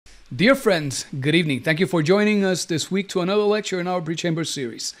Dear friends, good evening. Thank you for joining us this week to another lecture in our pre-chamber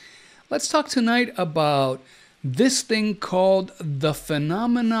series. Let's talk tonight about this thing called the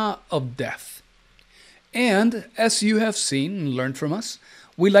phenomena of death. And as you have seen and learned from us,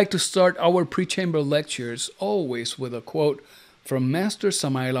 we like to start our pre-chamber lectures always with a quote from Master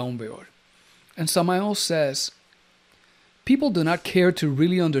Samael Aumbeor. And Samael says, people do not care to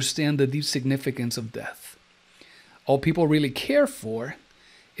really understand the deep significance of death. All people really care for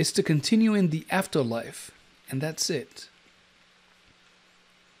is to continue in the afterlife, and that's it.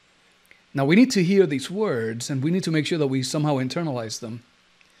 Now we need to hear these words, and we need to make sure that we somehow internalize them,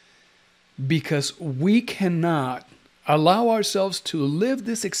 because we cannot allow ourselves to live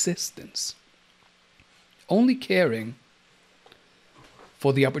this existence only caring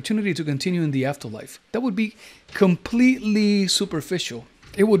for the opportunity to continue in the afterlife. That would be completely superficial.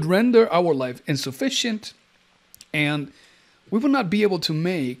 It would render our life insufficient, and we will not be able to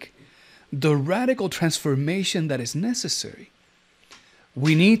make the radical transformation that is necessary.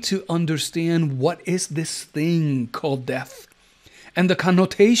 We need to understand what is this thing called death and the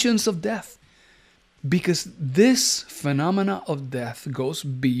connotations of death, because this phenomena of death goes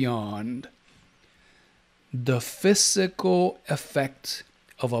beyond the physical effect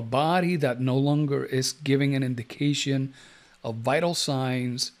of a body that no longer is giving an indication of vital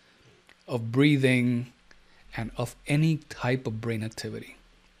signs, of breathing, and of any type of brain activity.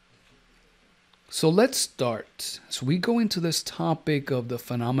 So let's start. As we go into this topic of the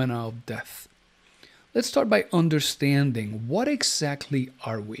phenomena of death, let's start by understanding what exactly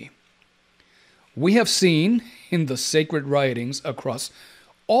are we. We have seen in the sacred writings across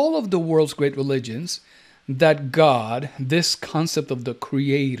all of the world's great religions that God, this concept of the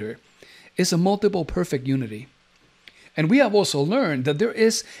Creator, is a multiple perfect unity. And we have also learned that there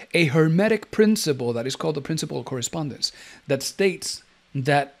is a hermetic principle that is called the principle of correspondence that states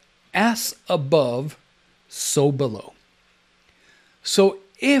that as above, so below. So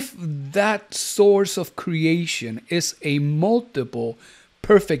if that source of creation is a multiple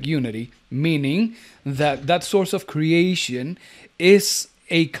perfect unity, meaning that that source of creation is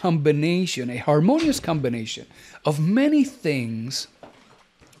a combination, a harmonious combination of many things,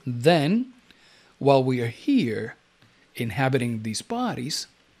 then while we are here inhabiting these bodies,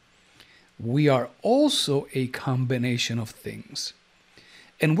 we are also a combination of things.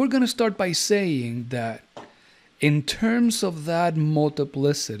 And we're going to start by saying that in terms of that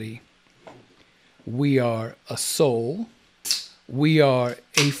multiplicity, we are a soul, we are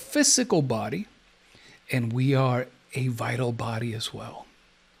a physical body, and we are a vital body as well.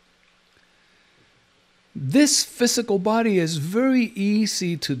 This physical body is very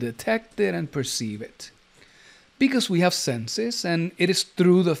easy to detect it and perceive it, because we have senses, and it is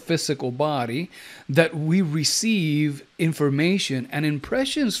through the physical body that we receive information and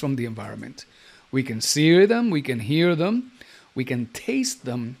impressions from the environment. We can see them, we can hear them, we can taste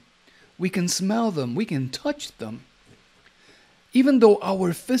them, we can smell them, we can touch them. Even though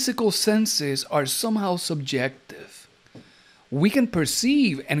our physical senses are somehow subjective, we can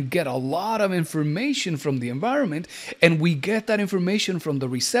perceive and get a lot of information from the environment, and we get that information from the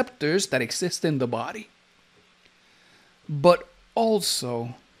receptors that exist in the body. But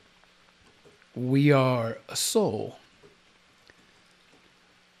also, we are a soul.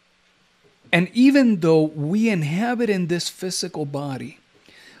 And even though we inhabit in this physical body,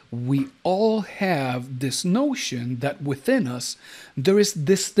 we all have this notion that within us, there is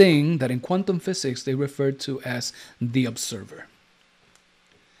this thing that in quantum physics they refer to as the observer.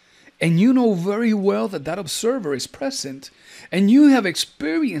 And you know very well that that observer is present, and you have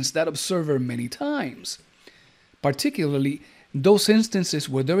experienced that observer many times. Particularly those instances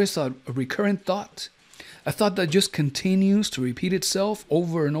where there is a recurrent thought, a thought that just continues to repeat itself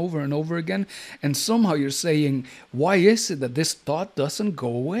over and over and over again, and somehow you're saying, why is it that this thought doesn't go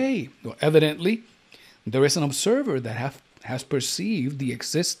away? Well, evidently, there is an observer that has perceived the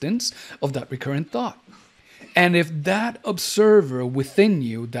existence of that recurrent thought. And if that observer within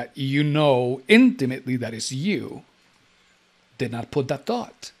you, that you know intimately that is you, did not put that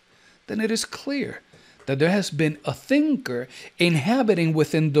thought, then it is clear that there has been a thinker inhabiting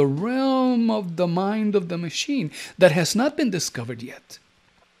within the realm of the mind of the machine that has not been discovered yet.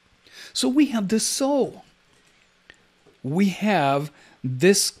 So we have this soul. We have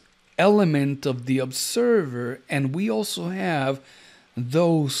this element of the observer, and we also have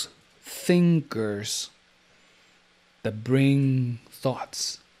those thinkers that bring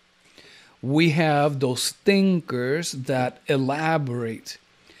thoughts. We have those thinkers that elaborate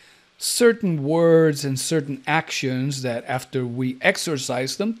certain words and certain actions that after we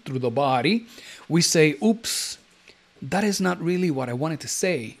exercise them through the body, we say, oops, that is not really what I wanted to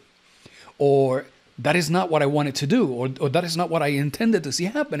say. or that is not what I wanted to do, or that is not what I intended to see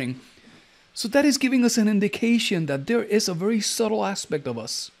happening. So that is giving us an indication that there is a very subtle aspect of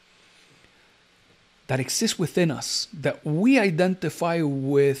us that exists within us that we identify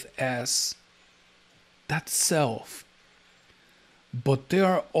with as that self. But there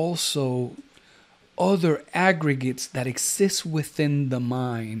are also other aggregates that exist within the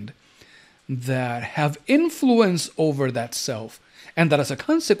mind that have influence over that self, and that as a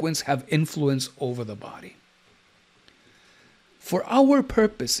consequence have influence over the body. For our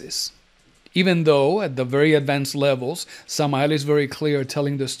purposes, even though at the very advanced levels, Samael is very clear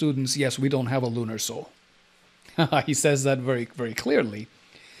telling the students, yes, we don't have a lunar soul. He says that very, very clearly.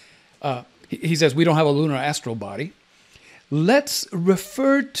 He says we don't have a lunar astral body. Let's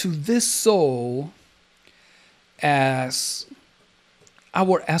refer to this soul as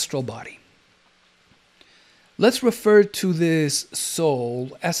our astral body. Let's refer to this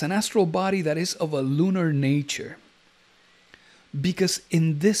soul as an astral body that is of a lunar nature. Because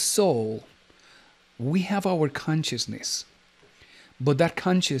in this soul, we have our consciousness. But that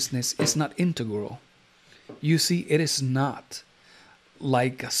consciousness is not integral. You see, it is not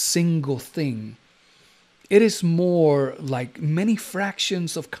like a single thing. It is more like many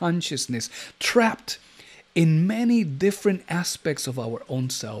fractions of consciousness trapped in many different aspects of our own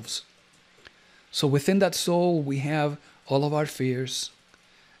selves. So within that soul, we have all of our fears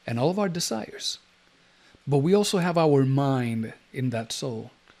and all of our desires. But we also have our mind in that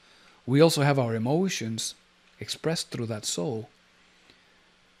soul. We also have our emotions expressed through that soul.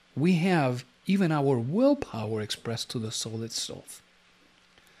 We have even our willpower expressed to the soul itself.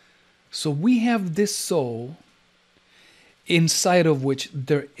 So we have this soul inside of which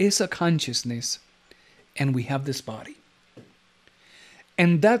there is a consciousness, and we have this body.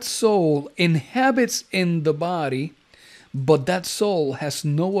 And that soul inhabits in the body, but that soul has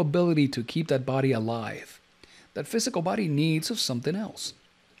no ability to keep that body alive. That physical body needs of something else.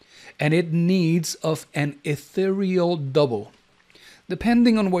 And it needs of an ethereal double.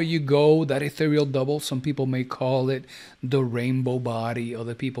 Depending on where you go, that ethereal double, some people may call it the rainbow body,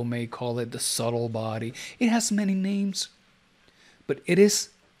 other people may call it the subtle body. It has many names, but it is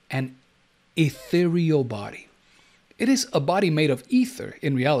an ethereal body. It is a body made of ether.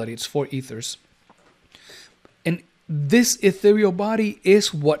 In reality, it's 4 ethers. And this ethereal body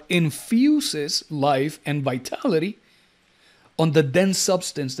is what infuses life and vitality on the dense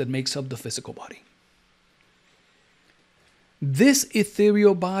substance that makes up the physical body. This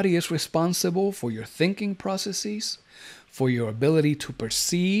ethereal body is responsible for your thinking processes, for your ability to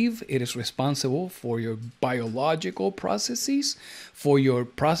perceive. It is responsible for your biological processes, for your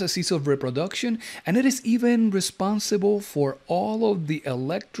processes of reproduction, and it is even responsible for all of the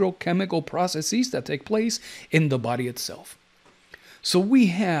electrochemical processes that take place in the body itself. So we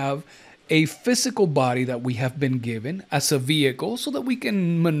have a physical body that we have been given as a vehicle so that we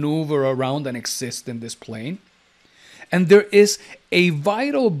can maneuver around and exist in this plane. And there is a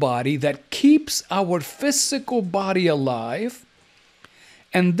vital body that keeps our physical body alive.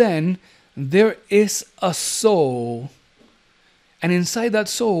 And then there is a soul. And inside that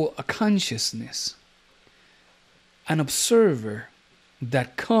soul, a consciousness. An observer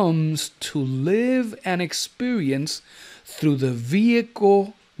that comes to live and experience through the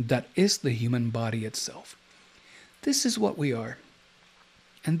vehicle that is the human body itself. This is what we are.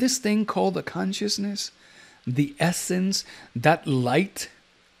 And this thing called the consciousness, the essence, that light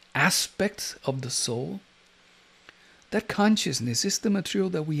aspect of the soul, that consciousness is the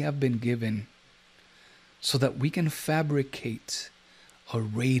material that we have been given so that we can fabricate a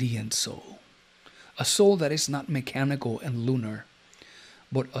radiant soul. A soul that is not mechanical and lunar,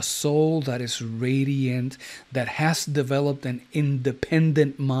 but a soul that is radiant, that has developed an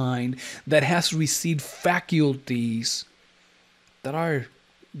independent mind, that has received faculties that are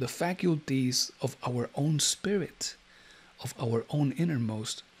the faculties of our own spirit, of our own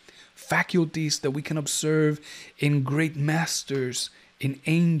innermost. Faculties that we can observe in great masters, in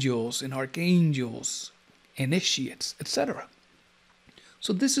angels, in archangels, initiates, etc.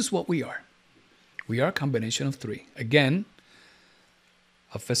 So this is what we are. We are a combination of 3. Again,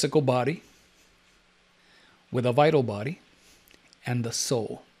 a physical body with a vital body and the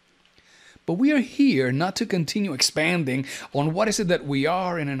soul. But we are here not to continue expanding on what is it that we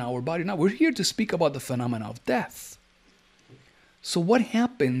are in our body. Now, we're here to speak about the phenomena of death. So what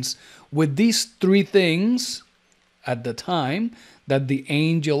happens with these 3 things at the time that the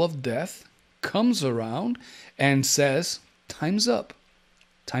angel of death comes around and says, time's up,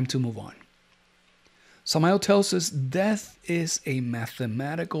 time to move on? Samael tells us death is a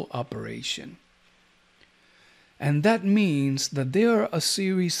mathematical operation. And that means that there are a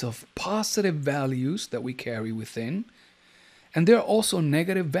series of positive values that we carry within, and there are also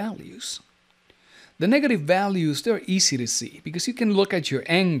negative values. The negative values, they're easy to see because you can look at your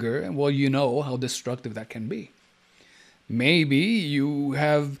anger and, well, you know how destructive that can be. Maybe you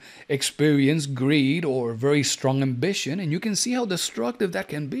have experienced greed or very strong ambition, and you can see how destructive that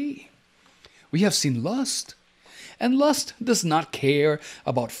can be. We have seen lust. And lust does not care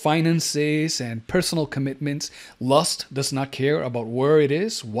about finances and personal commitments. Lust does not care about where it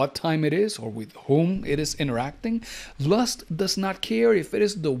is, what time it is, or with whom it is interacting. Lust does not care if it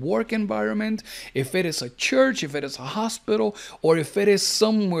is the work environment, if it is a church, if it is a hospital, or if it is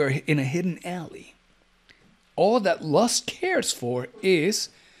somewhere in a hidden alley. All that lust cares for is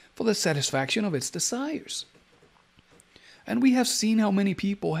for the satisfaction of its desires. And we have seen how many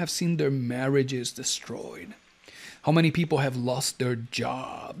people have seen their marriages destroyed. How many people have lost their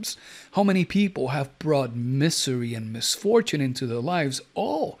jobs? How many people have brought misery and misfortune into their lives,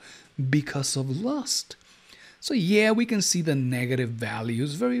 all because of lust? So yeah, we can see the negative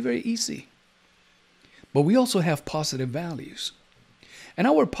values very, very easy. But we also have positive values. And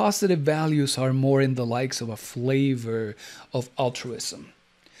our positive values are more in the likes of a flavor of altruism.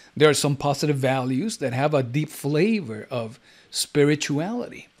 There are some positive values that have a deep flavor of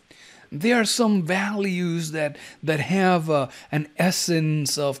spirituality. There are some values that have an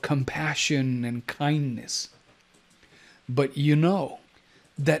essence of compassion and kindness. But you know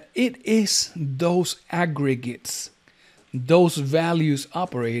that it is those aggregates, those values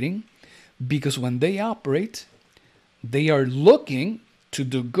operating, because when they operate, they are looking to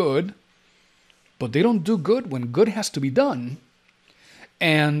do good, but they don't do good when good has to be done.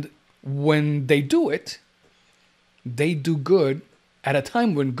 And when they do it, they do good at a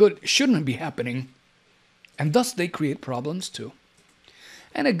time when good shouldn't be happening, and thus they create problems too.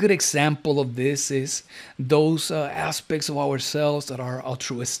 And a good example of this is those aspects of ourselves that are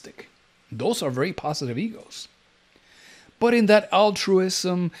altruistic. Those are very positive egos. But in that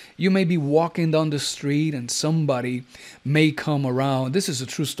altruism, you may be walking down the street and somebody may come around. This is a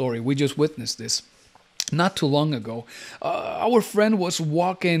true story. We just witnessed this not too long ago. Our friend was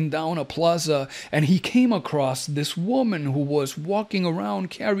walking down a plaza and he came across this woman who was walking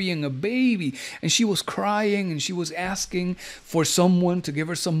around carrying a baby, and she was crying and she was asking for someone to give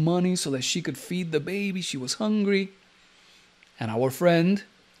her some money so that she could feed the baby. She was hungry. And our friend,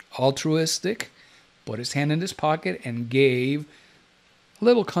 altruistic, put his hand in his pocket and gave a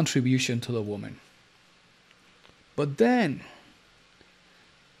little contribution to the woman. But then,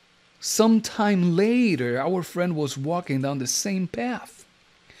 sometime later, our friend was walking down the same path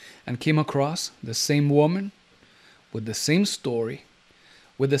and came across the same woman with the same story,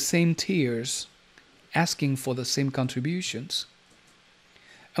 with the same tears, asking for the same contributions.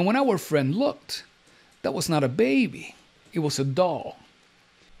 And when our friend looked, that was not a baby, it was a doll.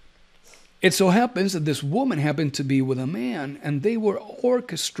 It so happens that this woman happened to be with a man, and they were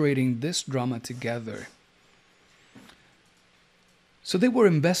orchestrating this drama together. So they were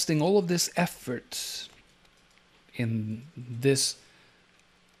investing all of this effort in this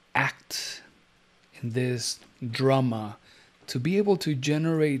act, in this drama, to be able to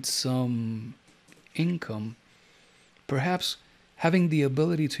generate some income, perhaps having the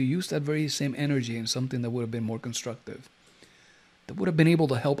ability to use that very same energy in something that would have been more constructive, that would have been able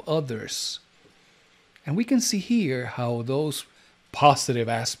to help others. And we can see here how those positive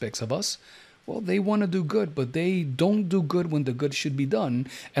aspects of us, well, they want to do good, but they don't do good when the good should be done.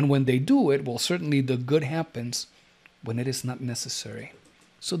 And when they do it, well, certainly the good happens when it is not necessary.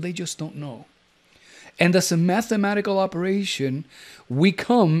 So they just don't know. And as a mathematical operation, we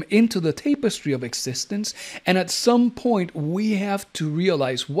come into the tapestry of existence, and at some point we have to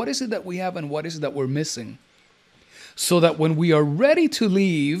realize what is it that we have and what is it that we're missing. So that when we are ready to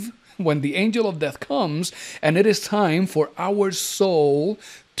leave, when the angel of death comes, and it is time for our soul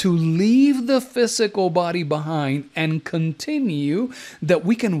to leave the physical body behind and continue, that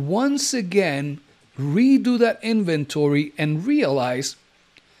we can once again redo that inventory and realize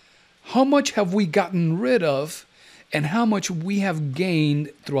how much have we gotten rid of and how much we have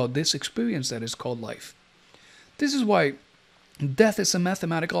gained throughout this experience that is called life. This is why death is a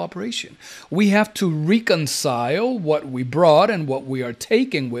mathematical operation. We have to reconcile what we brought and what we are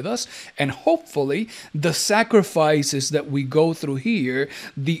taking with us, and hopefully the sacrifices that we go through here,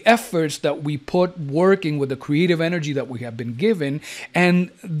 the efforts that we put working with the creative energy that we have been given,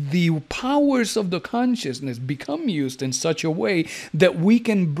 and the powers of the consciousness become used in such a way that we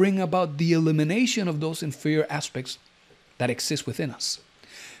can bring about the elimination of those inferior aspects that exist within us.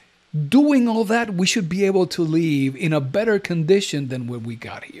 Doing all that, we should be able to leave in a better condition than when we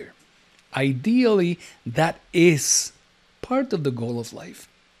got here. Ideally, that is part of the goal of life.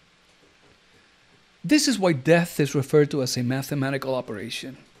 This is why death is referred to as a mathematical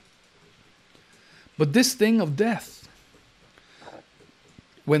operation. But this thing of death,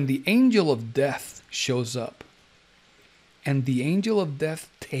 when the angel of death shows up and the angel of death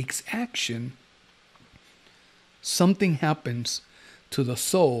takes action, something happens to the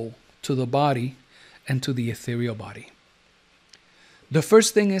soul, to the body, and to the ethereal body. The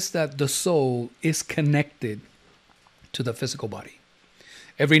first thing is that the soul is connected to the physical body.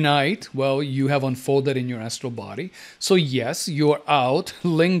 Every night, well, you have unfolded in your astral body. So yes, you are out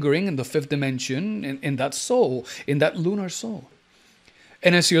lingering in the fifth dimension, in that soul, in that lunar soul.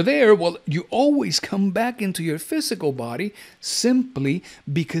 And as you're there, well, you always come back into your physical body simply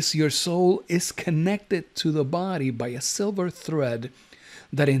because your soul is connected to the body by a silver thread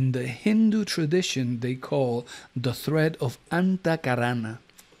that in the Hindu tradition they call the thread of Antakarana.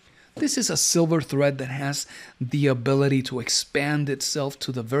 This is a silver thread that has the ability to expand itself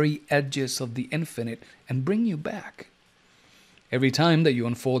to the very edges of the infinite and bring you back. Every time that you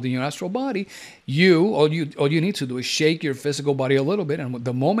unfold in your astral body, all you need to do is shake your physical body a little bit, and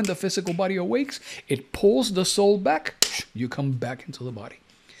the moment the physical body awakes, it pulls the soul back. You come back into the body.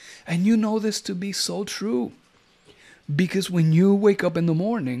 And you know this to be so true. Because when you wake up in the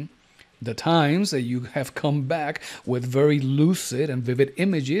morning, the times that you have come back with very lucid and vivid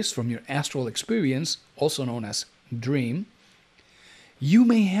images from your astral experience, also known as dream, you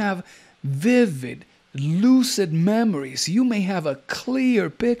may have vivid, lucid memories. You may have a clear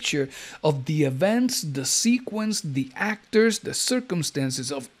picture of the events, the sequence, the actors, the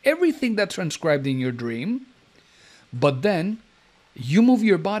circumstances of everything that transcribed in your dream. But then you move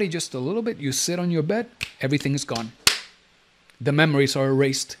your body just a little bit, you sit on your bed, everything is gone. The memories are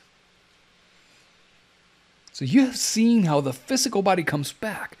erased. So you have seen how the physical body comes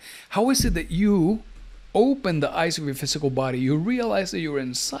back. How is it that you open the eyes of your physical body, you realize that you're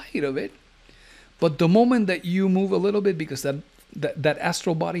inside of it, but the moment that you move a little bit because that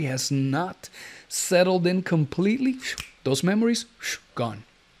astral body has not settled in completely, those memories, gone.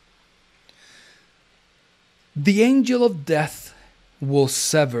 The angel of death will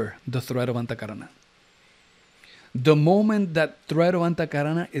sever the thread of Antakarana. The moment that thread of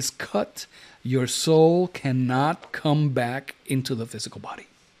Antakarana is cut, your soul cannot come back into the physical body.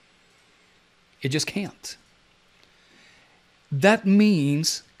 It just can't. That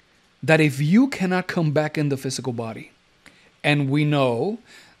means that if you cannot come back in the physical body, and we know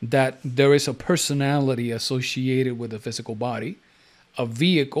that there is a personality associated with the physical body, a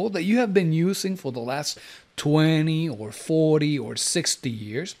vehicle that you have been using for the last 20 or 40 or 60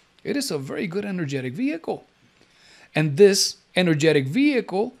 years, it is a very good energetic vehicle. And this energetic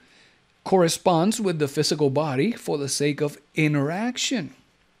vehicle corresponds with the physical body for the sake of interaction.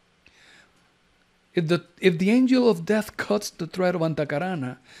 If the angel of death cuts the thread of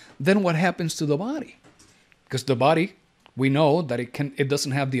Antakarana, then what happens to the body? Because the body, we know that it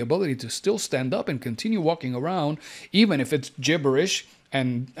doesn't have the ability to still stand up and continue walking around, even if it's gibberish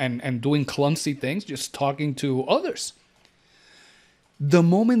and doing clumsy things, just talking to others. The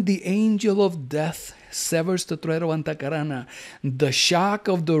moment the angel of death severs the thread of Antakarana, the shock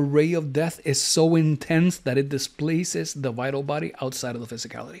of the ray of death is so intense that it displaces the vital body outside of the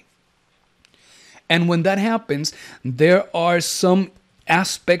physicality. And when that happens, there are some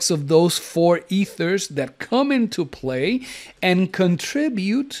aspects of those four ethers that come into play and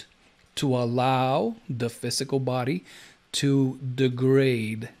contribute to allow the physical body to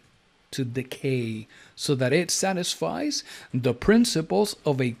degrade, to decay, so that it satisfies the principles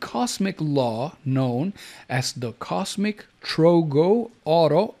of a cosmic law known as the cosmic trogo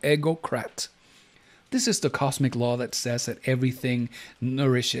oro egokrat. This is the cosmic law that says that everything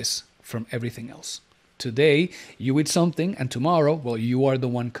nourishes from everything else. Today, you eat something, and tomorrow, well, you are the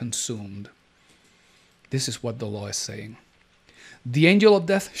one consumed. This is what the law is saying. The angel of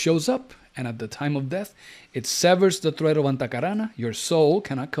death shows up, and at the time of death, it severs the thread of Antakarana. Your soul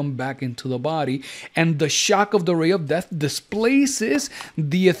cannot come back into the body, and the shock of the ray of death displaces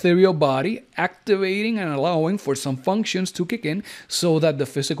the ethereal body, activating and allowing for some functions to kick in so that the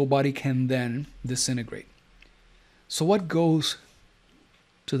physical body can then disintegrate. So what goes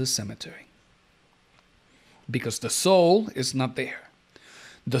to the cemetery? Because the soul is not there.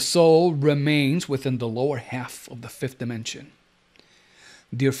 The soul remains within the lower half of the fifth dimension.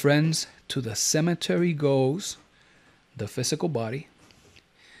 Dear friends, to the cemetery goes the physical body,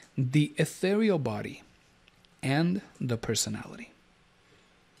 the ethereal body, and the personality.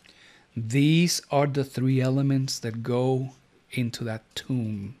 These are the three elements that go into that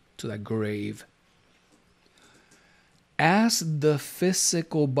tomb, to that grave. As the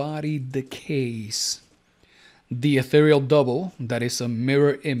physical body decays, the ethereal double, that is a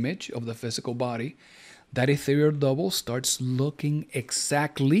mirror image of the physical body, that ethereal double starts looking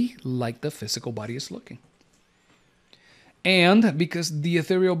exactly like the physical body is looking. And because the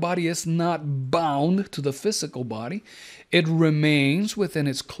ethereal body is not bound to the physical body, it remains within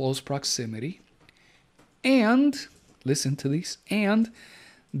its close proximity. And, listen to these, and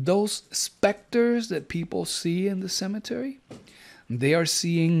those specters that people see in the cemetery, they are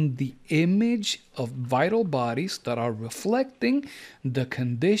seeing the image of vital bodies that are reflecting the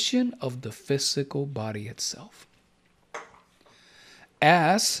condition of the physical body itself.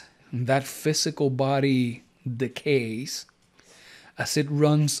 As that physical body decays, as it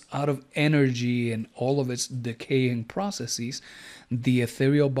runs out of energy and all of its decaying processes, the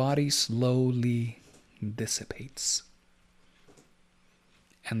ethereal body slowly dissipates.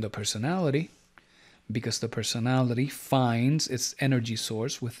 And the personality, because the personality finds its energy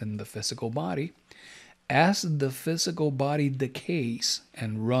source within the physical body, as the physical body decays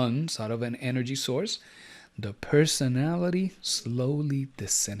and runs out of an energy source, the personality slowly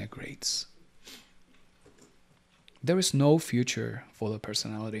disintegrates. There is no future for the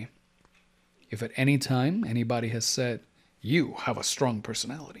personality. If at any time anybody has said, you have a strong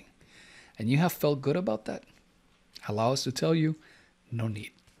personality, and you have felt good about that, allow us to tell you, no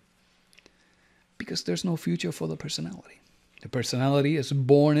need. Because there's no future for the personality. The personality is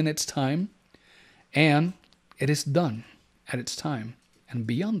born in its time, and it is done at its time. And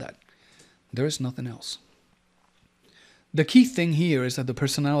beyond that, there is nothing else. The key thing here is that the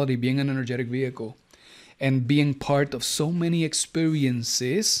personality, being an energetic vehicle and being part of so many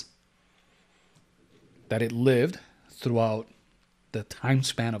experiences that it lived throughout the time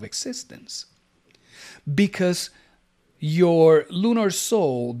span of existence, because your lunar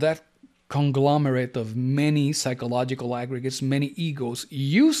soul, that conglomerate of many psychological aggregates, many egos,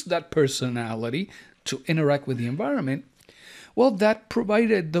 use that personality to interact with the environment, well, that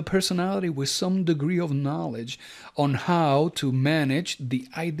provided the personality with some degree of knowledge on how to manage the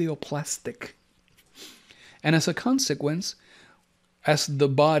ideoplastic. And as a consequence, as the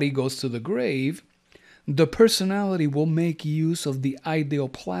body goes to the grave, the personality will make use of the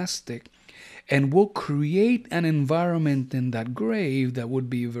ideoplastic and will create an environment in that grave that would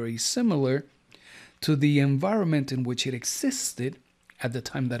be very similar to the environment in which it existed at the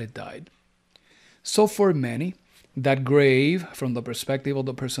time that it died. So for many, that grave, from the perspective of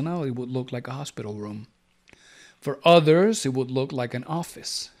the personality, would look like a hospital room. For others, it would look like an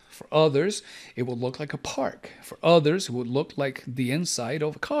office. For others, it would look like a park. For others, it would look like the inside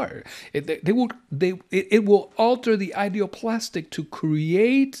of a car. It will alter the ideoplastic to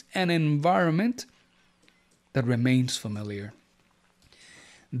create an environment that remains familiar.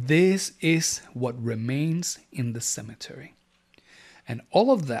 This is what remains in the cemetery. And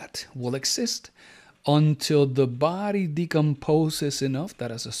all of that will exist until the body decomposes enough that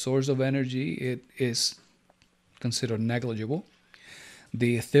as a source of energy, it is considered negligible.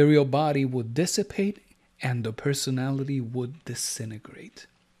 The ethereal body would dissipate and the personality would disintegrate.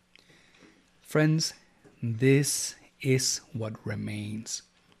 Friends, this is what remains.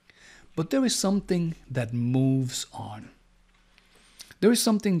 But there is something that moves on. There is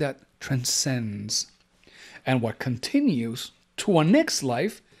something that transcends. And what continues to a next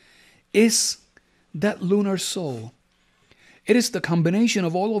life is that lunar soul. It is the combination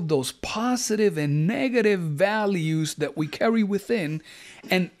of all of those positive and negative values that we carry within,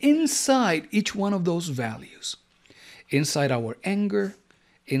 and inside each one of those values, inside our anger,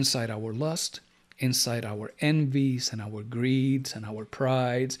 inside our lust, inside our envies and our greeds and our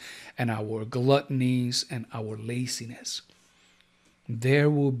prides and our gluttonies and our laziness,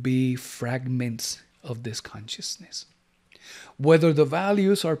 there will be fragments of this consciousness. Whether the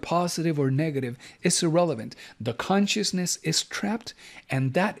values are positive or negative is irrelevant. The consciousness is trapped,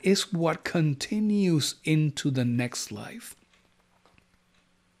 and that is what continues into the next life.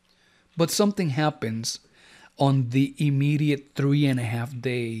 But something happens on the immediate 3.5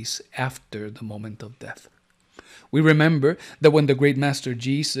 days after the moment of death. We remember that when the great Master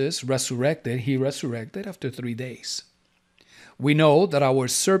Jesus resurrected, he resurrected after 3 days. We know that our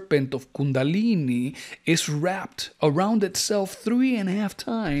serpent of Kundalini is wrapped around itself 3.5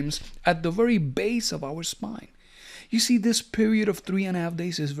 times at the very base of our spine. You see, this period of 3.5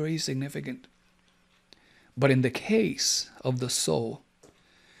 days is very significant. But in the case of the soul,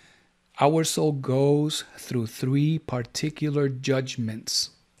 our soul goes through 3 particular judgments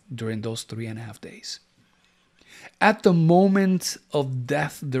during those 3.5 days. At the moment of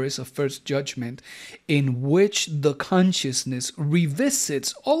death, there is a first judgment in which the consciousness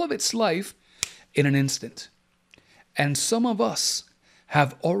revisits all of its life in an instant. And some of us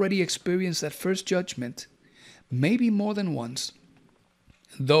have already experienced that first judgment, maybe more than once.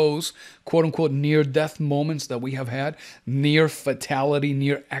 Those quote unquote near death moments that we have had, near fatality,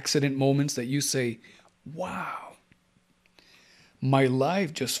 near accident moments that you say, wow, my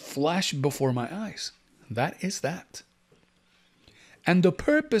life just flashed before my eyes. That is that. And the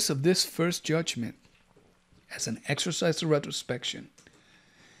purpose of this first judgment, as an exercise of retrospection,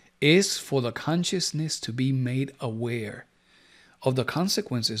 is for the consciousness to be made aware of the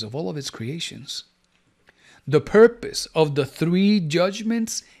consequences of all of its creations. The purpose of the three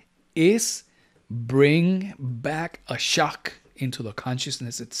judgments is bring back a shock into the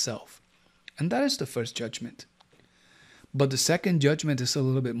consciousness itself. And that is the first judgment. But the second judgment is a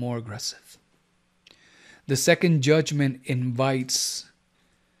little bit more aggressive. The second judgment invites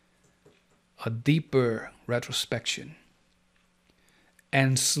a deeper retrospection.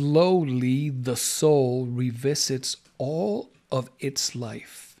 And slowly the soul revisits all of its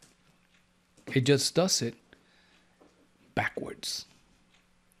life. It just does it backwards.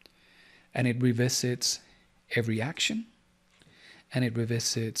 And it revisits every action. And it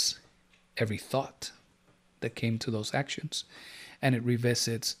revisits every thought that came to those actions. And it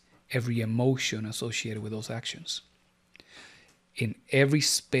revisits every emotion associated with those actions. In every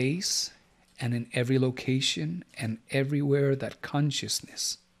space and in every location and everywhere that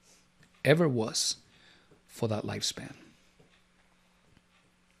consciousness ever was for that lifespan.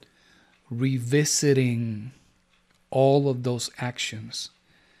 Revisiting all of those actions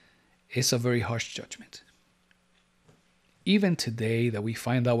is a very harsh judgment. Even today that we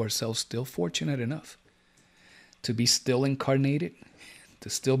find ourselves still fortunate enough to be still incarnated, to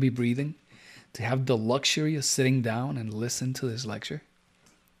still be breathing, to have the luxury of sitting down and listen to this lecture.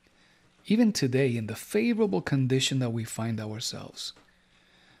 Even today, in the favorable condition that we find ourselves,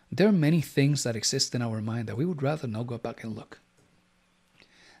 there are many things that exist in our mind that we would rather not go back and look.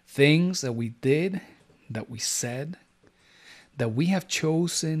 Things that we did, that we said, that we have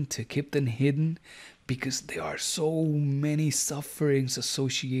chosen to keep them hidden because there are so many sufferings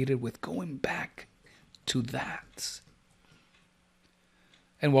associated with going back to that.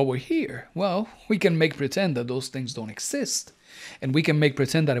 And while we're here, well, we can make pretend that those things don't exist. And we can make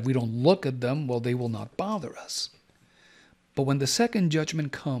pretend that if we don't look at them, well, they will not bother us. But when the second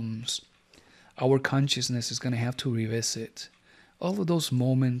judgment comes, our consciousness is going to have to revisit all of those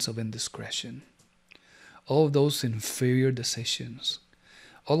moments of indiscretion, all of those inferior decisions,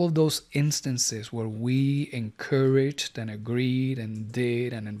 all of those instances where we encouraged and agreed and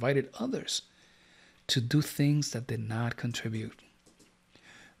did and invited others to do things that did not contribute.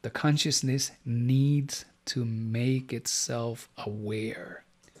 The consciousness needs to make itself aware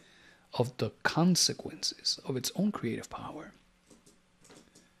of the consequences of its own creative power.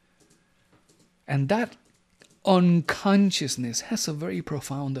 And that unconsciousness has a very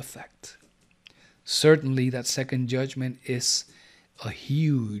profound effect. Certainly, that second judgment is a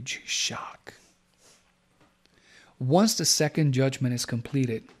huge shock. Once the second judgment is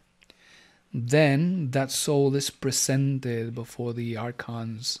completed, then that soul is presented before the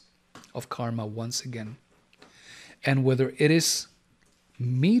archons of karma once again. And whether it is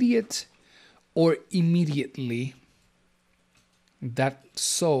immediate or immediately, that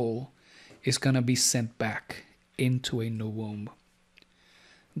soul is going to be sent back into a new womb.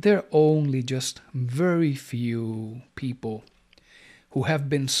 There are only just very few people who have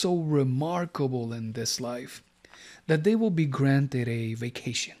been so remarkable in this life that they will be granted a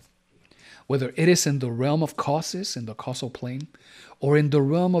vacation. Whether it is in the realm of causes, in the causal plane, or in the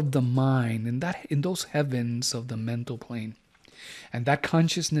realm of the mind, in those heavens of the mental plane. And that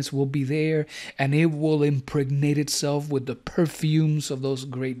consciousness will be there, and it will impregnate itself with the perfumes of those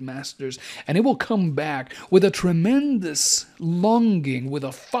great masters. And it will come back with a tremendous longing, with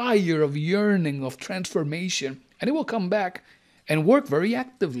a fire of yearning, of transformation. And it will come back and work very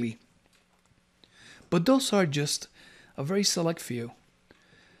actively. But those are just a very select few.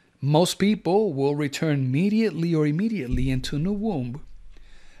 Most people will return immediately into a new womb.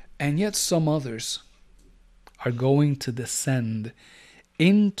 And yet some others are going to descend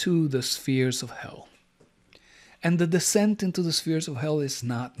into the spheres of hell. And the descent into the spheres of hell is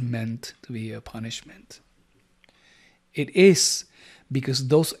not meant to be a punishment. It is because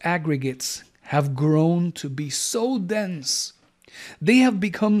those aggregates have grown to be so dense. They have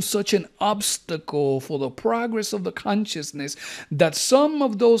become such an obstacle for the progress of the consciousness that some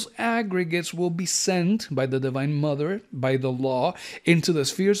of those aggregates will be sent by the Divine Mother, by the law, into the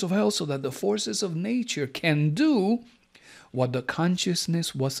spheres of hell so that the forces of nature can do what the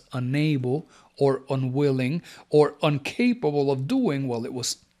consciousness was unable or unwilling or incapable of doing while it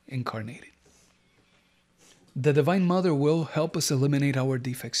was incarnated. The Divine Mother will help us eliminate our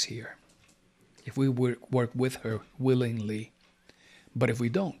defects here if we work with her willingly. But if we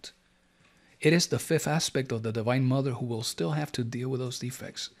don't, it is the fifth aspect of the Divine Mother who will still have to deal with those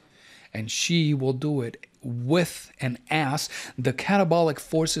defects. And she will do it with and as the catabolic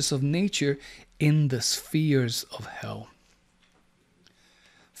forces of nature in the spheres of hell.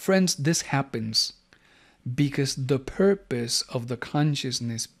 Friends, this happens because the purpose of the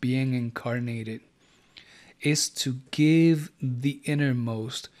consciousness being incarnated is to give the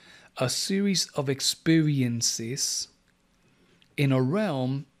innermost a series of experiences in a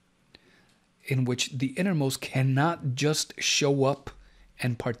realm in which the innermost cannot just show up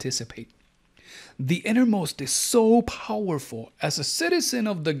and participate. The innermost is so powerful. As a citizen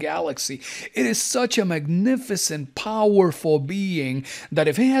of the galaxy, it is such a magnificent, powerful being that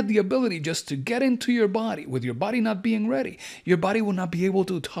if it had the ability just to get into your body, with your body not being ready, your body will not be able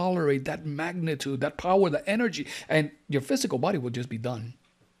to tolerate that magnitude, that power, that energy, and your physical body will just be done.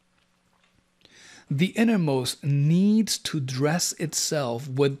 The innermost needs to dress itself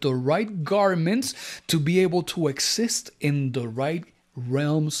with the right garments to be able to exist in the right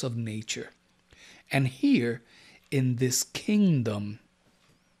realms of nature. And here, in this kingdom,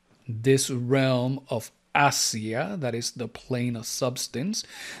 this realm of Asia, that is the plane of substance,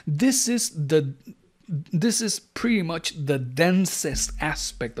 this is pretty much the densest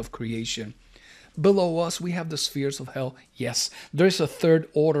aspect of creation. Below us, we have the spheres of hell. Yes, there's a third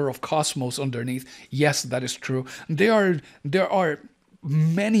order of cosmos underneath. Yes, that is true. There are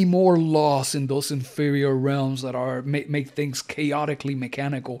many more laws in those inferior realms that make things chaotically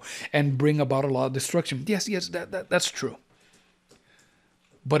mechanical and bring about a lot of destruction. Yes, that's true.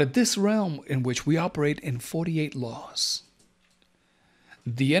 But at this realm in which we operate in 48 laws,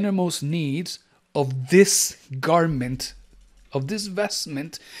 the innermost needs of this garment, of this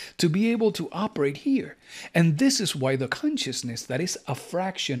vestment, to be able to operate here. And this is why the consciousness that is a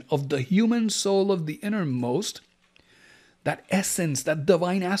fraction of the human soul of the innermost, that essence, that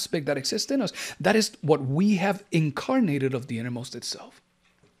divine aspect that exists in us, that is what we have incarnated of the innermost itself.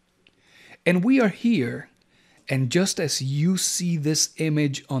 And we are here, and just as you see this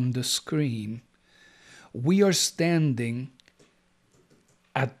image on the screen, we are standing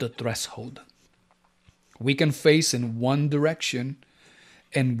at the threshold. We can face in one direction,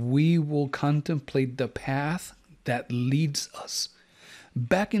 and we will contemplate the path that leads us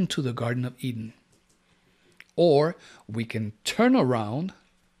back into the Garden of Eden. Or we can turn around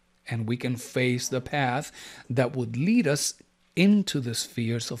and we can face the path that would lead us into the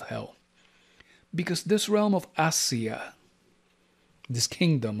spheres of hell. Because this realm of Asia, this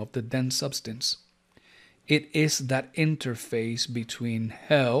kingdom of the dense substance, it is that interface between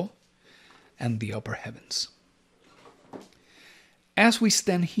hell and the upper heavens. As we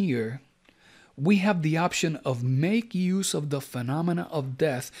stand here, we have the option of make use of the phenomena of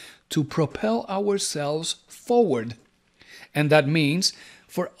death to propel ourselves forward. And that means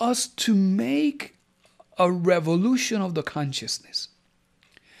for us to make a revolution of the consciousness,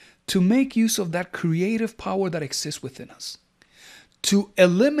 to make use of that creative power that exists within us, to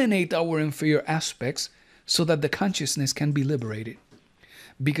eliminate our inferior aspects so that the consciousness can be liberated.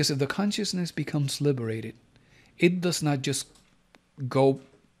 Because if the consciousness becomes liberated, it does not just go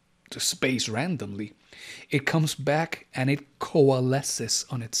to space randomly. It comes back and it coalesces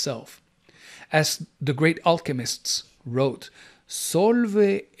on itself. As the great alchemists wrote, solve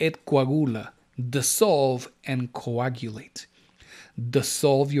et coagula, dissolve and coagulate.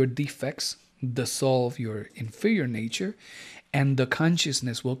 Dissolve your defects, dissolve your inferior nature, and the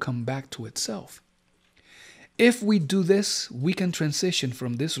consciousness will come back to itself. If we do this, we can transition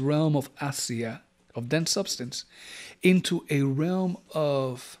from this realm of Asia, of dense substance, into a realm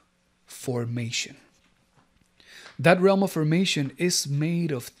of formation. That realm of formation is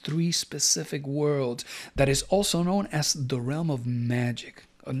made of three specific worlds that is also known as the realm of magic,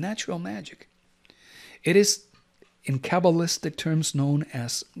 of natural magic. It is, in Kabbalistic terms, known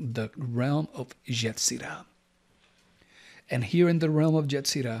as the realm of Yetzirah. And here in the realm of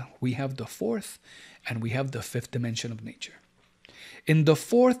Yetzirah, we have the fourth and we have the fifth dimension of nature. In the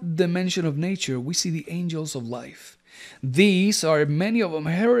fourth dimension of nature, we see the angels of life. These are many of them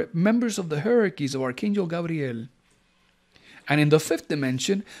members of the hierarchies of Archangel Gabriel. And in the fifth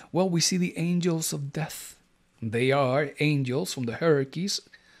dimension, well, we see the angels of death. They are angels from the hierarchies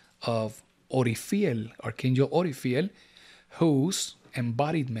of Orifiel, Archangel Orifiel, whose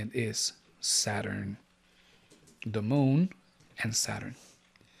embodiment is Saturn, the moon, and Saturn.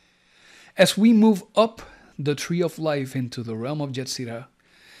 As we move up the tree of life into the realm of Yetzirah,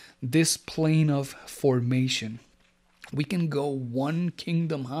 this plane of formation, We can go one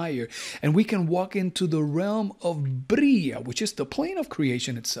kingdom higher, and we can walk into the realm of Bria, which is the plane of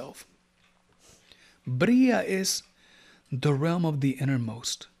creation itself. Bria is the realm of the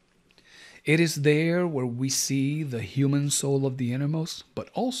innermost. It is there where we see the human soul of the innermost, but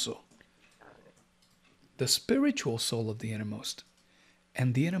also the spiritual soul of the innermost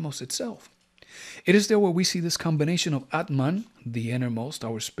and the innermost itself. It is there where we see this combination of Atman, the innermost,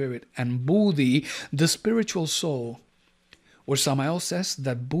 our spirit, and Buddhi, the spiritual soul, where Samael says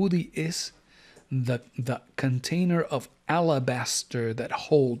that Buddhi is the container of alabaster that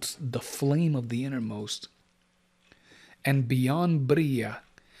holds the flame of the innermost. And beyond Bria,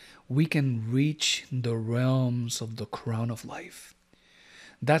 we can reach the realms of the crown of life.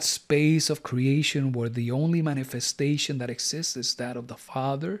 That space of creation where the only manifestation that exists is that of the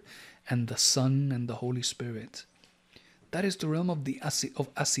Father and the Son and the Holy Spirit. That is the realm of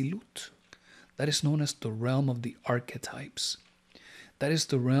Asilut. That is known as the realm of the archetypes. That is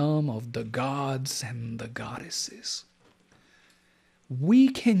the realm of the gods and the goddesses. We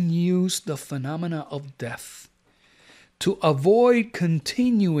can use the phenomena of death to avoid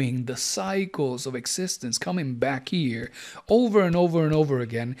continuing the cycles of existence, coming back here over and over and over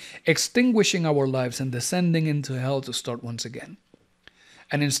again, extinguishing our lives and descending into hell to start once again.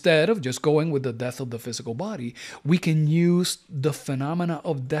 And instead of just going with the death of the physical body, we can use the phenomena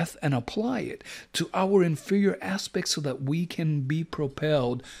of death and apply it to our inferior aspects so that we can be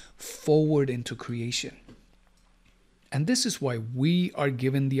propelled forward into creation. And this is why we are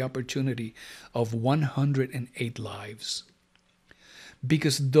given the opportunity of 108 lives.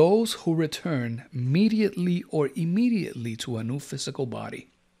 Because those who return mediately or immediately to a new physical body,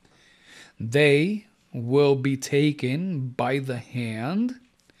 they will be taken by the hand,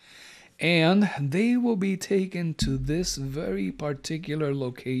 and they will be taken to this very particular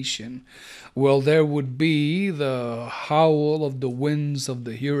location. Well, there would be the howl of the winds of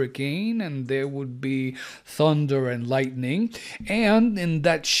the hurricane, and there would be thunder and lightning, and in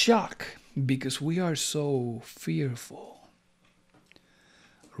that shock, because we are so fearful,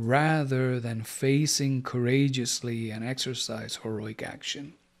 rather than facing courageously and exercise heroic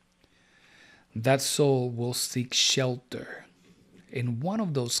action, that soul will seek shelter in one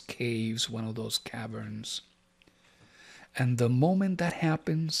of those caves, one of those caverns. And the moment that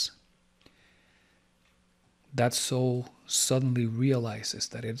happens, that soul suddenly realizes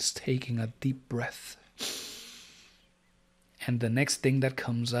that it's taking a deep breath. And the next thing that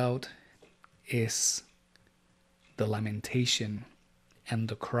comes out is the lamentation and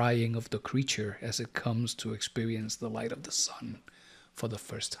the crying of the creature as it comes to experience the light of the sun for the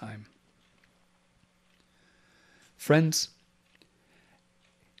first time. Friends,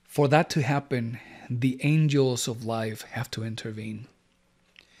 for that to happen, the angels of life have to intervene.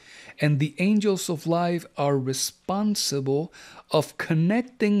 And the angels of life are responsible of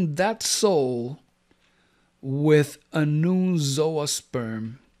connecting that soul with a new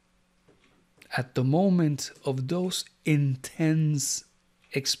zoosperm at the moment of those intense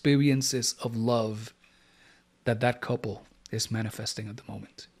experiences of love that couple is manifesting at the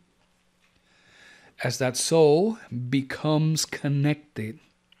moment. As that soul becomes connected,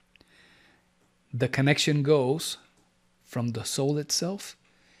 the connection goes from the soul itself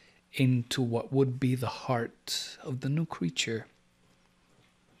into what would be the heart of the new creature.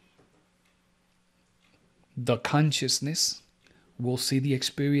 The consciousness will see the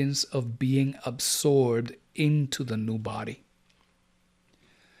experience of being absorbed into the new body.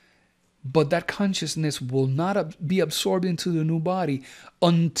 But that consciousness will not be absorbed into the new body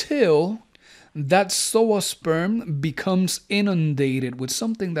until that zoosperm becomes inundated with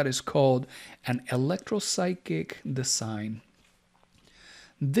something that is called an electropsychic design.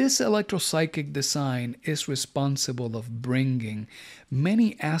 This electropsychic design is responsible of bringing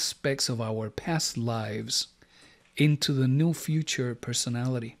many aspects of our past lives into the new future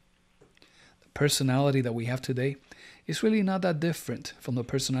personality. The personality that we have today is really not that different from the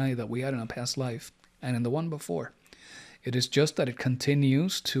personality that we had in a past life and in the one before. It is just that it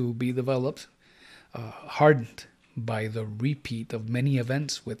continues to be developed, hardened by the repeat of many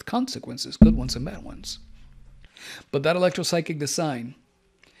events with consequences, good ones and bad ones. But that electropsychic design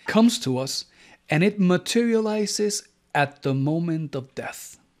comes to us and it materializes at the moment of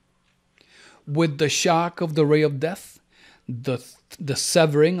death. With the shock of the ray of death, the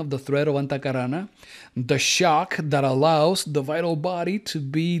severing of the thread of Antakarana, the shock that allows the vital body to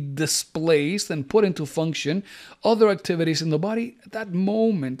be displaced and put into function other activities in the body, at that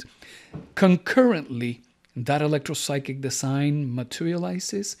moment, concurrently, that electropsychic design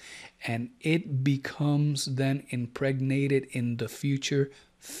materializes and it becomes then impregnated in the future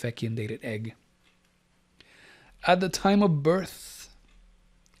fecundated egg. at the time of birth,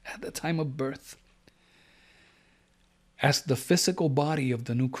 as the physical body of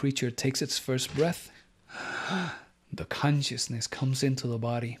the new creature takes its first breath, the consciousness comes into the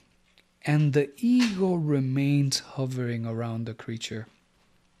body, and the ego remains hovering around the creature.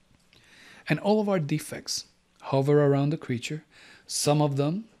 And all of our defects hover around the creature, some of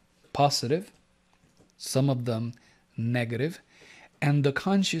them positive, some of them negative, and the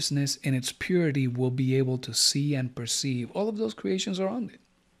consciousness in its purity will be able to see and perceive all of those creations around it.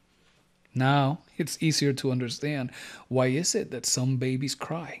 Now, it's easier to understand why is it that some babies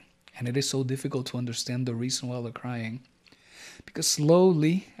cry, and it is so difficult to understand the reason why they're crying. Because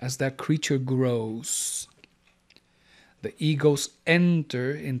slowly, as that creature grows, the egos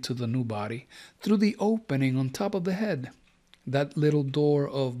enter into the new body through the opening on top of the head, that little door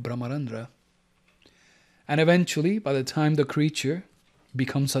of Brahmarandra. And eventually, by the time the creature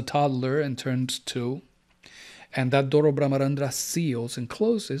becomes a toddler and turns 2, and that door of Brahmarandra seals and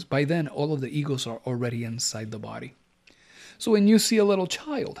closes, by then all of the egos are already inside the body. So when you see a little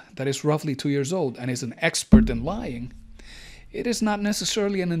child that is roughly 2 years old and is an expert in lying, it is not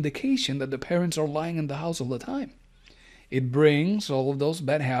necessarily an indication that the parents are lying in the house all the time. It brings all of those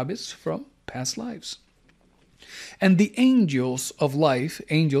bad habits from past lives. And the angels of life,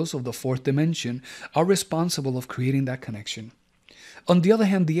 angels of the 4th dimension, are responsible of creating that connection. On the other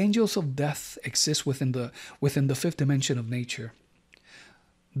hand, the angels of death exist within the 5th dimension of nature.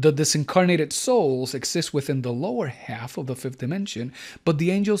 The disincarnated souls exist within the lower half of the 5th dimension, but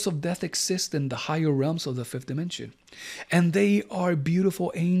the angels of death exist in the higher realms of the 5th dimension. And they are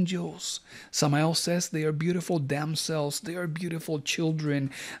beautiful angels. Samael says they are beautiful damsels, they are beautiful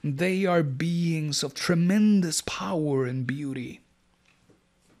children, they are beings of tremendous power and beauty.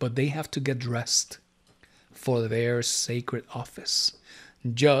 But they have to get dressed for their sacred office.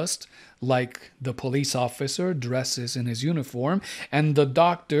 Just like the police officer dresses in his uniform and the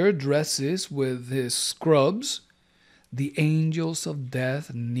doctor dresses with his scrubs, the angels of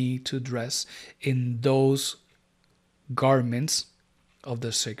death need to dress in those garments of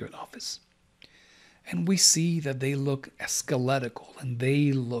the sacred office. And we see that they look skeletal and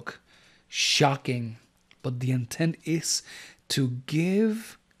they look shocking, but the intent is to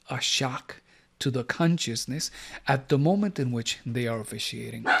give a shock to the consciousness at the moment in which they are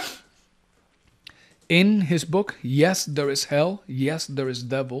officiating. In his book, Yes, There Is Hell, Yes, There Is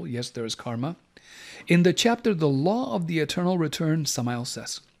Devil, Yes, There Is Karma, in the chapter The Law of the Eternal Return, Samael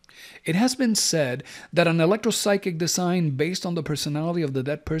says, it has been said that an electropsychic design based on the personality of the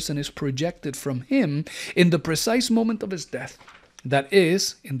dead person is projected from him in the precise moment of his death. That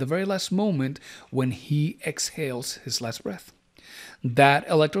is, in the very last moment when he exhales his last breath. That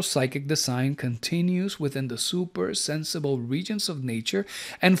electropsychic design continues within the super sensible regions of nature,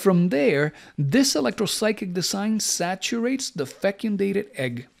 and from there, this electropsychic design saturates the fecundated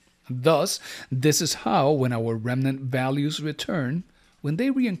egg. Thus, this is how, when our remnant values return, when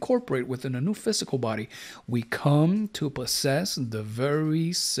they reincorporate within a new physical body, we come to possess the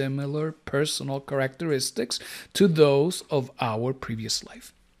very similar personal characteristics to those of our previous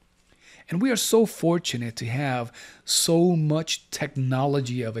life. And we are so fortunate to have so much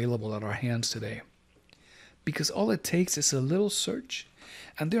technology available at our hands today. Because all it takes is a little search.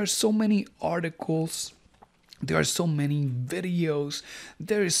 And there are so many articles, there are so many videos,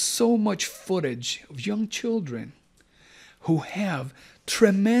 there is so much footage of young children who have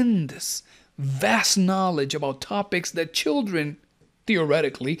tremendous, vast knowledge about topics that children,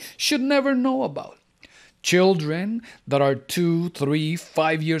 theoretically, should never know about. Children that are 2, 3,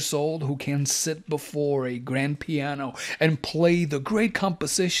 5 years old who can sit before a grand piano and play the great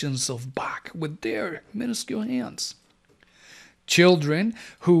compositions of Bach with their minuscule hands. Children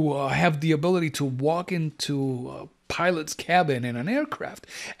who have the ability to walk into a pilot's cabin in an aircraft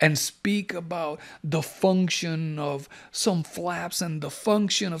and speak about the function of some flaps and the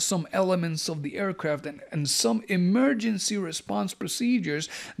function of some elements of the aircraft and some emergency response procedures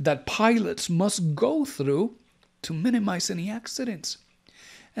that pilots must go through to minimize any accidents.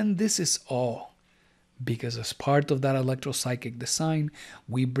 And this is all because as part of that electropsychic design,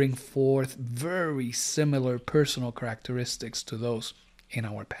 we bring forth very similar personal characteristics to those in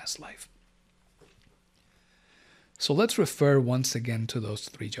our past life. So let's refer once again to those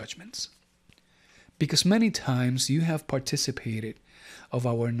 3 judgments. Because many times you have participated of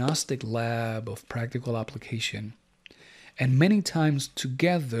our Gnostic lab of practical application, and many times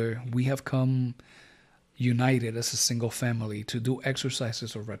together we have come united as a single family to do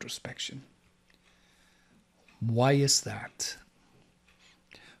exercises of retrospection. Why is that?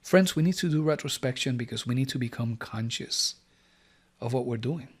 Friends, we need to do retrospection because we need to become conscious of what we're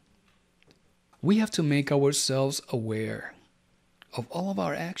doing. We have to make ourselves aware of all of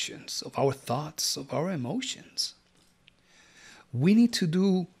our actions, of our thoughts, of our emotions. We need to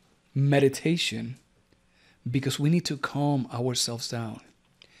do meditation because we need to calm ourselves down.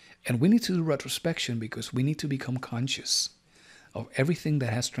 And we need to do retrospection because we need to become conscious of everything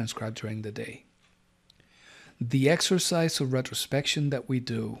that has transcribed during the day. The exercise of retrospection that we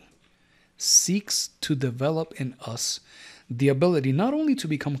do seeks to develop in us the ability not only to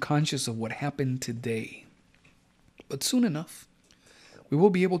become conscious of what happened today, but soon enough, we will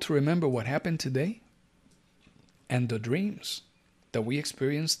be able to remember what happened today and the dreams that we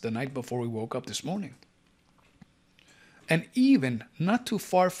experienced the night before we woke up this morning. And even not too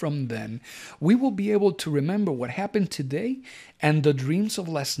far from then, we will be able to remember what happened today and the dreams of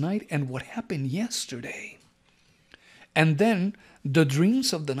last night and what happened yesterday. And then the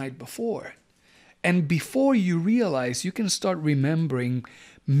dreams of the night before. And before you realize, you can start remembering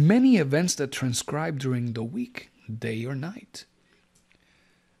many events that transcribe during the week, day or night.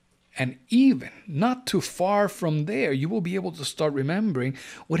 And even not too far from there, you will be able to start remembering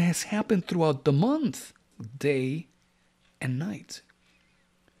what has happened throughout the month, day and night.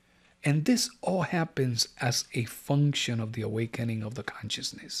 And this all happens as a function of the awakening of the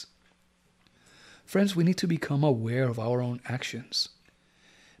consciousness. Friends, we need to become aware of our own actions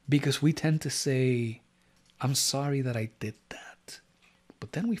because we tend to say, I'm sorry that I did that.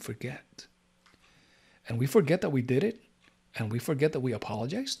 But then we forget. And we forget that we did it. And we forget that we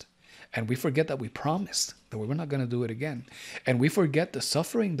apologized. And we forget that we promised that we were not going to do it again. And we forget the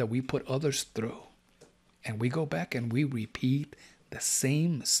suffering that we put others through. And we go back and we repeat the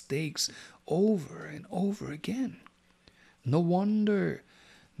same mistakes over and over again. No wonder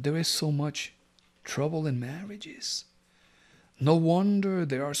there is so much trouble in marriages. No wonder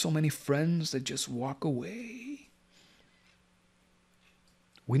there are so many friends that just walk away.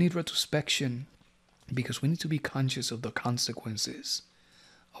 We need retrospection because we need to be conscious of the consequences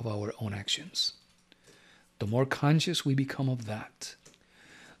of our own actions. The more conscious we become of that,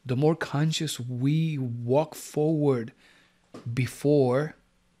 the more conscious we walk forward before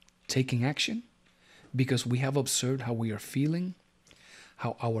taking action, because we have observed how we are feeling,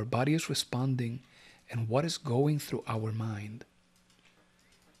 how our body is responding, and what is going through our mind.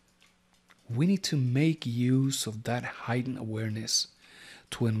 We need to make use of that heightened awareness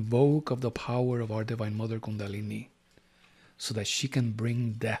to invoke of the power of our Divine Mother Kundalini so that she can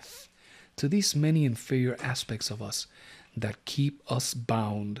bring death to these many inferior aspects of us that keep us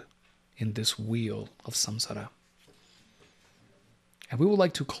bound in this wheel of samsara. And we would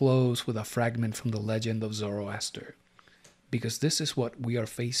like to close with a fragment from the legend of Zoroaster, because this is what we are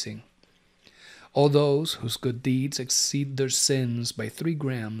facing. All those whose good deeds exceed their sins by 3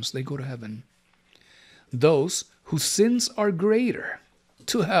 grams, they go to heaven. Those whose sins are greater,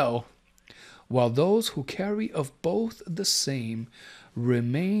 to hell, while those who carry of both the same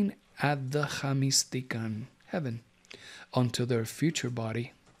remain at the Hamistikan, heaven, until their future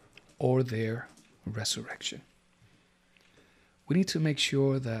body or their resurrection. We need to make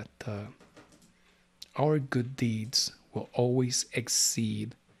sure that our good deeds will always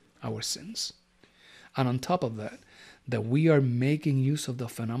exceed our sins. And on top of that, that we are making use of the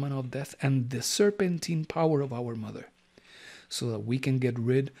phenomena of death and the serpentine power of our mother so that we can get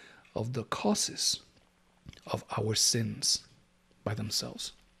rid of the causes of our sins by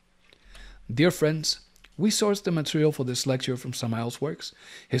themselves. Dear friends, we sourced the material for this lecture from Samael's works,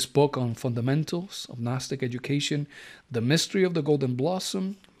 his book on fundamentals of Gnostic education, The Mystery of the Golden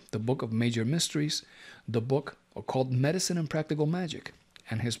Blossom, the book of Major Mysteries, the book called Medicine and Practical Magic,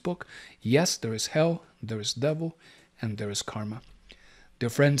 and his book, Yes, There is Hell, There is Devil, and There is Karma. Dear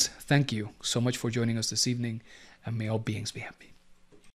friends, thank you so much for joining us this evening, and may all beings be happy.